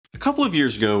couple of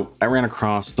years ago, I ran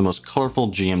across the most colorful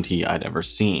GMT I'd ever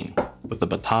seen, with the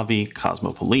Batavi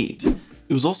Kosmopoliet.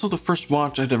 It was also the first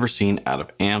watch I'd ever seen out of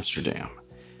Amsterdam.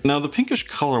 Now, the pinkish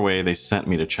colorway they sent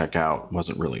me to check out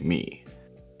wasn't really me,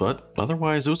 but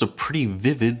otherwise it was a pretty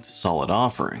vivid, solid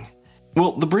offering.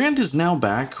 Well, the brand is now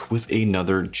back with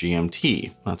another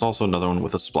GMT. That's also another one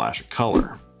with a splash of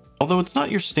color. Although it's not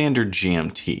your standard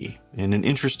GMT. In an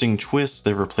interesting twist,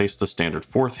 they've replaced the standard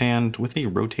fourth hand with a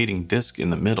rotating disc in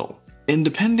the middle. And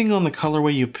depending on the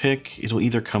colorway you pick, it'll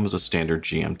either come as a standard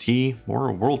GMT or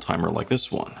a Worldtimer like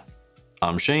this one.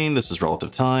 I'm Shane, this is Relative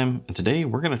Time, and today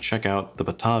we're going to check out the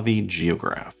Batavi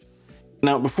Geograaf.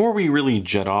 Now, before we really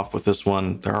jet off with this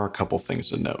one, there are a couple things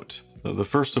to note. The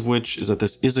first of which is that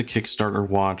this is a Kickstarter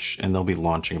watch and they'll be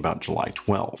launching about July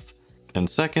 12th. And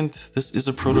second, this is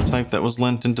a prototype that was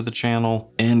lent into the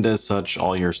channel, and as such,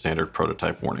 all your standard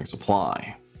prototype warnings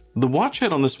apply. The watch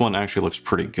head on this one actually looks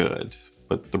pretty good,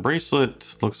 but the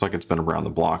bracelet looks like it's been around the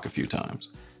block a few times.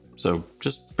 So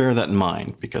just bear that in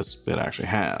mind, because it actually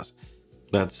has.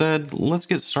 That said, let's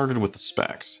get started with the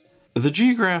specs. The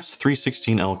Geograaf's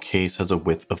 316L case has a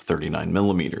width of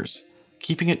 39mm,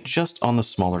 keeping it just on the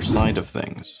smaller side of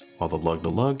things, while the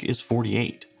lug-to-lug is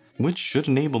 48. Which should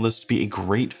enable this to be a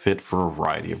great fit for a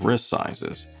variety of wrist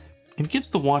sizes, and gives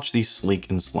the watch these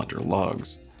sleek and slender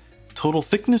lugs. Total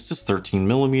thickness is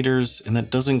 13mm, and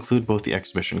that does include both the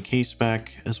exhibition caseback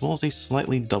as well as a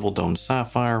slightly double-domed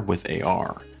sapphire with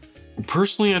AR.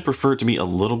 Personally, I'd prefer it to be a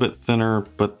little bit thinner,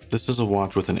 but this is a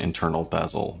watch with an internal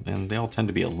bezel, and they all tend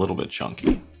to be a little bit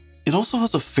chunky. It also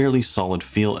has a fairly solid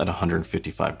feel at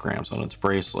 155 grams on its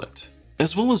bracelet,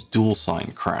 as well as dual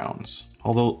sign crowns,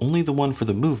 although only the one for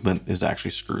the movement is actually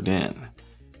screwed in.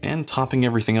 And topping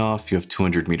everything off, you have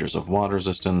 200 meters of water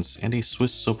resistance and a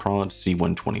Swiss Soprod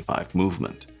C125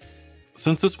 movement.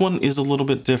 Since this one is a little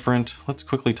bit different, let's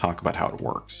quickly talk about how it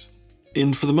works.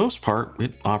 And for the most part,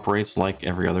 it operates like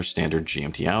every other standard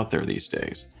GMT out there these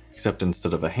days, except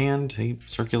instead of a hand, a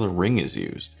circular ring is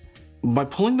used. By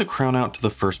pulling the crown out to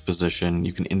the first position,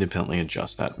 you can independently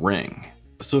adjust that ring.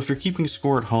 So if you're keeping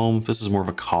score at home, this is more of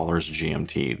a caller's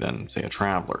GMT than, say, a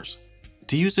traveler's.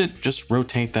 To use it, just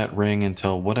rotate that ring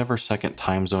until whatever second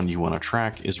time zone you want to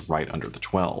track is right under the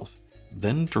 12.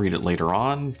 Then to read it later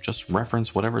on, just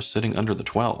reference whatever's sitting under the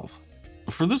 12.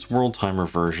 For this Worldtimer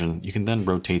version, you can then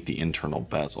rotate the internal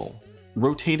bezel.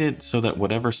 Rotate it so that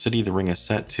whatever city the ring is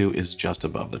set to is just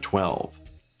above the 12.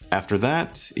 After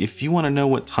that, if you want to know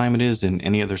what time it is in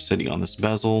any other city on this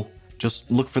bezel,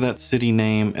 just look for that city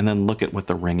name and then look at what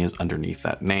the ring is underneath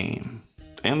that name.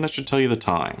 And that should tell you the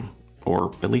time,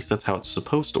 or at least that's how it's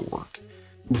supposed to work.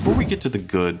 Before we get to the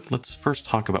good, let's first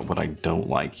talk about what I don't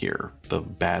like here, the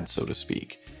bad so to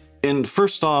speak. And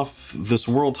first off, this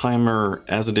Worldtimer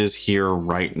as it is here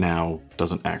right now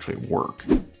doesn't actually work.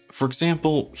 For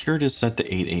example, here it is set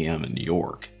to 8 AM in New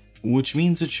York, which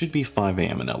means it should be 5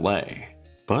 AM in LA.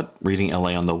 But reading LA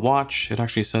on the watch, it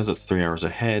actually says it's 3 hours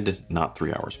ahead, not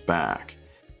 3 hours back.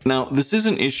 Now, this is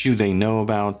an issue they know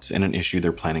about and an issue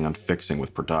they're planning on fixing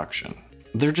with production.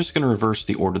 They're just going to reverse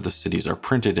the order the cities are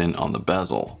printed in on the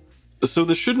bezel. So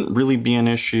this shouldn't really be an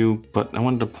issue, but I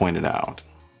wanted to point it out.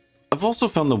 I've also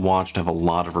found the watch to have a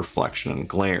lot of reflection and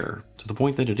glare, to the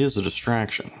point that it is a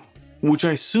distraction. Which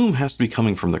I assume has to be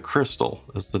coming from the crystal,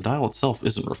 as the dial itself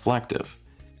isn't reflective.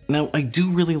 Now, I do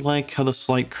really like how the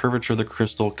slight curvature of the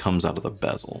crystal comes out of the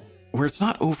bezel, where it's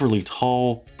not overly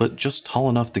tall, but just tall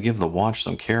enough to give the watch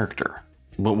some character.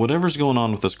 But whatever's going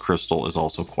on with this crystal is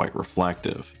also quite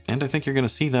reflective, and I think you're going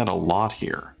to see that a lot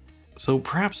here. So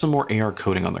perhaps some more AR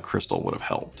coating on the crystal would have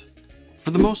helped.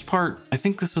 For the most part, I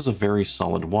think this is a very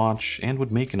solid watch and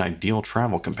would make an ideal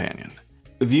travel companion.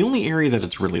 The only area that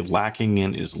it's really lacking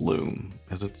in is lume,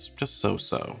 as it's just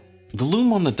so-so. The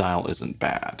lume on the dial isn't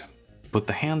bad, but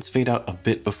the hands fade out a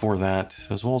bit before that,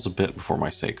 as well as a bit before my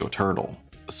Seiko turtle.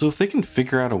 So if they can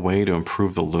figure out a way to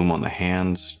improve the lume on the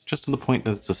hands, just to the point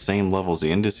that it's the same level as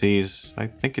the indices, I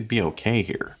think it'd be okay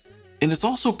here. And it's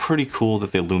also pretty cool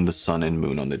that they lume the sun and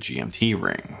moon on the GMT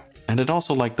ring. And I'd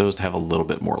also like those to have a little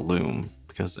bit more lume,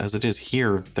 because as it is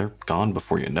here, they're gone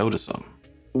before you notice them.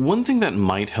 One thing that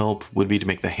might help would be to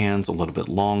make the hands a little bit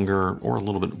longer or a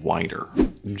little bit wider,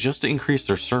 just to increase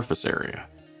their surface area.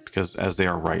 Because as they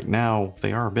are right now,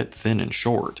 they are a bit thin and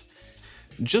short.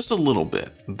 Just a little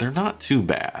bit, they're not too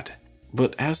bad.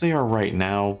 But as they are right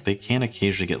now, they can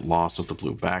occasionally get lost with the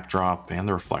blue backdrop and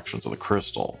the reflections of the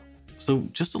crystal. So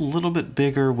just a little bit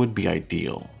bigger would be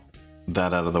ideal.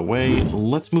 That out of the way,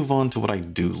 let's move on to what I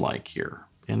do like here.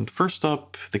 And first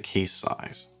up, the case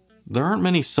size. There aren't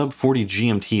many sub 40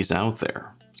 GMTs out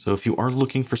there, so if you are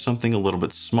looking for something a little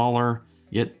bit smaller,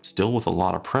 yet still with a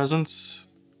lot of presence,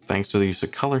 thanks to the use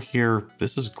of color here,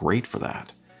 this is great for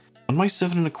that. On my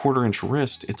 7¼ inch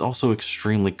wrist, it's also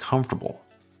extremely comfortable.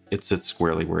 It sits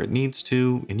squarely where it needs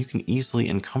to, and you can easily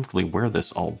and comfortably wear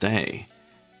this all day.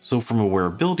 So from a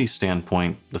wearability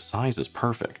standpoint, the size is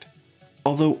perfect.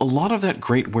 Although a lot of that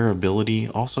great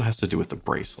wearability also has to do with the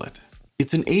bracelet.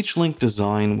 It's an H-link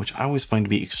design, which I always find to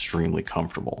be extremely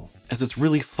comfortable, as it's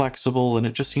really flexible and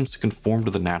it just seems to conform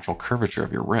to the natural curvature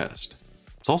of your wrist.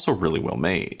 It's also really well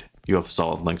made. You have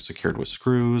solid links secured with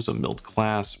screws, a milled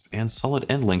clasp, and solid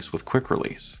end links with quick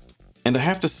release. And I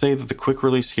have to say that the quick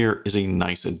release here is a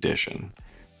nice addition.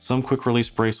 Some quick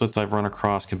release bracelets I've run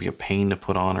across can be a pain to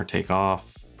put on or take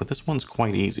off, but this one's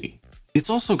quite easy. It's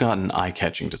also got an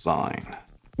eye-catching design,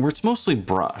 where it's mostly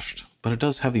brushed, but it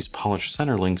does have these polished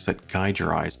center links that guide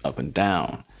your eyes up and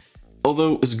down.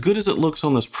 Although, as good as it looks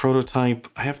on this prototype,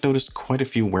 I have noticed quite a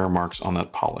few wear marks on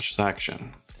that polished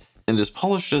section. And as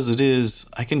polished as it is,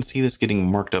 I can see this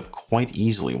getting marked up quite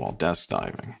easily while desk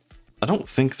diving. I don't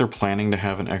think they're planning to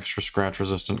have an extra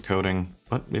scratch-resistant coating,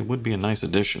 but it would be a nice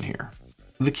addition here.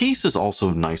 The case is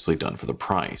also nicely done for the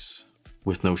price,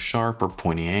 with no sharp or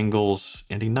pointy angles,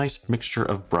 and a nice mixture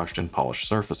of brushed and polished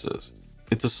surfaces.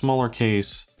 It's a smaller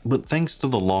case, but thanks to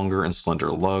the longer and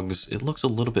slender lugs, it looks a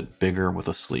little bit bigger with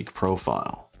a sleek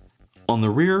profile. On the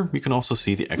rear, you can also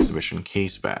see the exhibition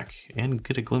case back, and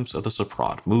get a glimpse of the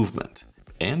Saprad movement.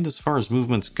 And as far as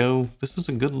movements go, this is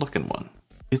a good looking one.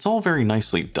 It's all very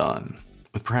nicely done,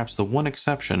 with perhaps the one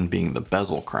exception being the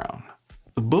bezel crown.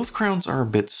 Both crowns are a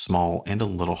bit small and a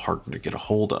little harder to get a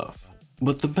hold of.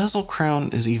 But the bezel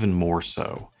crown is even more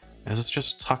so, as it's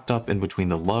just tucked up in between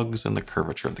the lugs and the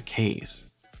curvature of the case.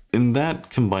 And that,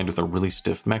 combined with a really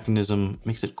stiff mechanism,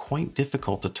 makes it quite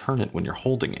difficult to turn it when you're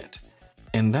holding it.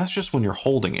 And that's just when you're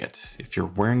holding it. If you're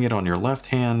wearing it on your left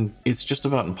hand, it's just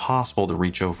about impossible to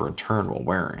reach over and turn while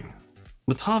wearing.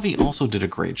 Batavi also did a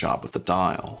great job with the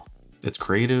dial. It's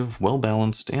creative,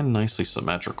 well-balanced, and nicely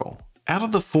symmetrical. Out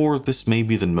of the four, this may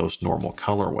be the most normal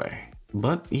colorway.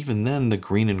 But even then, the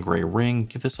green and gray ring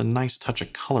give this a nice touch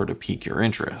of color to pique your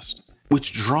interest,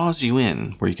 which draws you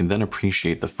in, where you can then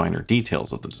appreciate the finer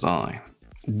details of the design.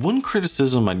 One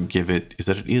criticism I'd give it is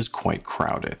that it is quite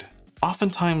crowded.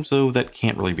 Oftentimes though, that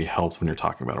can't really be helped when you're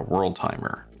talking about a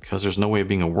Worldtimer, because there's no way of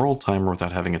being a Worldtimer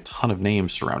without having a ton of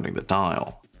names surrounding the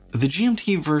dial. The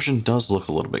GMT version does look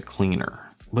a little bit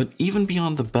cleaner, but even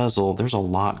beyond the bezel, there's a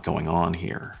lot going on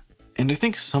here. And I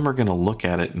think some are going to look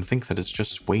at it and think that it's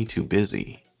just way too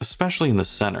busy, especially in the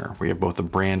center, where you have both the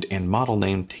brand and model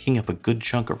name taking up a good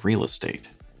chunk of real estate.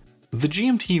 The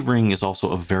GMT ring is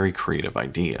also a very creative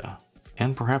idea,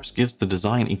 and perhaps gives the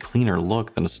design a cleaner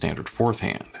look than a standard fourth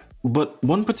hand. But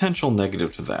one potential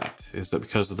negative to that is that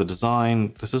because of the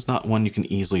design, this is not one you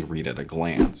can easily read at a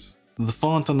glance. The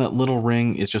font on that little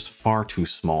ring is just far too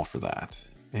small for that,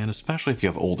 and especially if you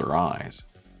have older eyes.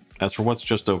 As for what's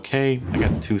just okay, I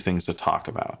got two things to talk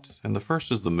about, and the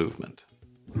first is the movement.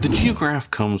 The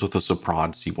Geograaf comes with a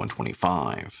Saprad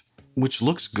C125, which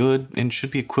looks good and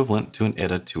should be equivalent to an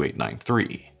ETA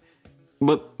 2893.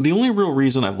 But the only real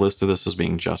reason I've listed this as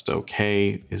being just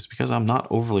okay is because I'm not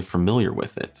overly familiar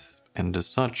with it, and as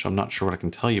such, I'm not sure what I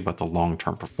can tell you about the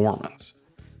long-term performance.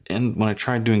 And when I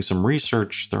tried doing some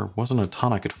research, there wasn't a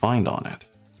ton I could find on it.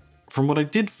 From what I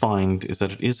did find is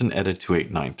that it is an ETA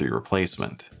 2893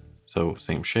 replacement, so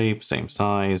same shape, same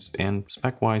size, and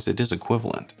spec-wise it is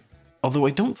equivalent. Although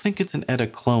I don't think it's an ETA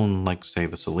clone like, say,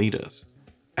 the Solitas.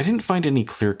 I didn't find any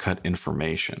clear-cut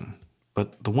information,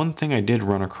 but the one thing I did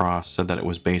run across said that it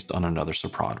was based on another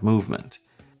Saprad movement,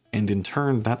 and in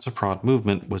turn that Saprad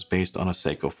movement was based on a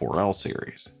Seiko 4L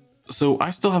series. So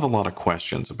I still have a lot of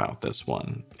questions about this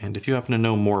one, and if you happen to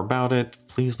know more about it,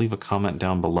 please leave a comment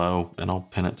down below and I'll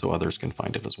pin it so others can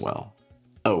find it as well.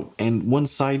 Oh, and one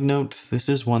side note, this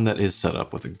is one that is set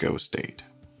up with a ghost date.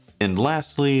 And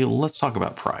lastly, let's talk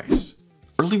about price.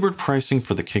 Early bird pricing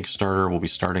for the Kickstarter will be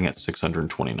starting at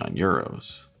 629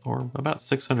 euros, or about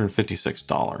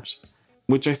 $656,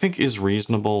 which I think is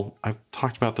reasonable. I've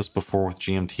talked about this before with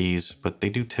GMTs, but they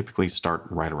do typically start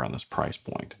right around this price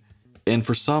point. And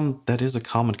for some, that is a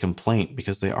common complaint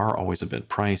because they are always a bit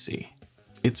pricey.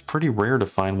 It's pretty rare to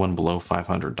find one below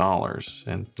 $500,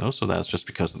 and most of that's just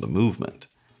because of the movement,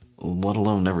 let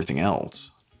alone everything else.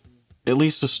 At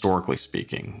least historically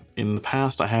speaking. In the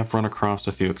past, I have run across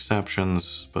a few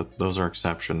exceptions, but those are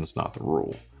exceptions, not the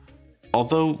rule.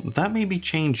 Although that may be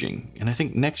changing, and I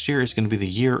think next year is going to be the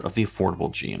year of the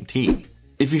affordable GMT.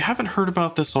 If you haven't heard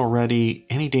about this already,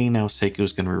 any day now Seiko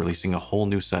is going to be releasing a whole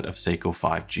new set of Seiko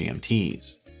 5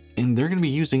 GMTs. And they're going to be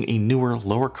using a newer,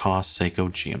 lower cost Seiko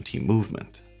GMT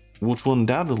movement, which will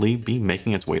undoubtedly be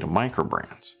making its way to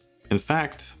microbrands. In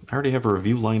fact, I already have a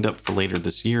review lined up for later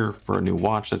this year for a new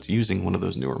watch that's using one of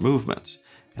those newer movements,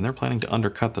 and they're planning to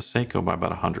undercut the Seiko by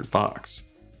about $100.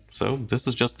 So this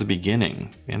is just the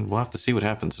beginning, and we'll have to see what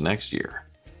happens next year.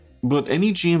 But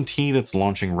any GMT that's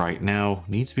launching right now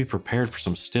needs to be prepared for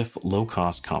some stiff,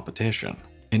 low-cost competition.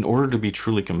 In order to be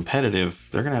truly competitive,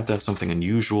 they're going to have something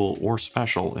unusual or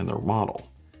special in their model,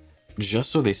 just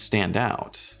so they stand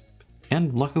out.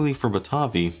 And luckily for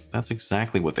Batavi, that's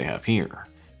exactly what they have here.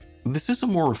 This is a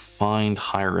more refined,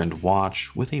 higher-end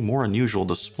watch with a more unusual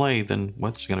display than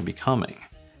what's going to be coming,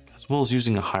 as well as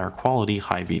using a higher quality,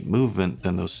 high-beat movement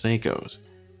than those Seikos.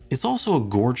 It's also a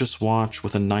gorgeous watch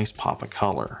with a nice pop of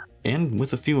color, and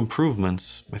with a few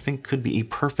improvements, I think could be a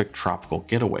perfect tropical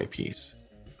getaway piece.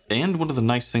 And one of the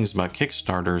nice things about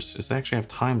Kickstarters is they actually have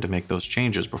time to make those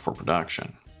changes before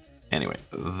production. Anyway,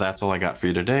 that's all I got for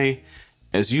you today.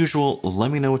 As usual, let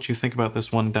me know what you think about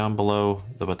this one down below,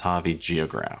 the Batavi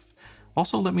Geograaf.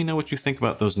 Also, let me know what you think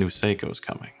about those new Seikos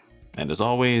coming. And as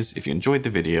always, if you enjoyed the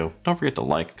video, don't forget to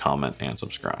like, comment, and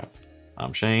subscribe.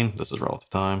 I'm Shane, this is Relative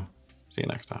Time. See you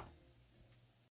next time.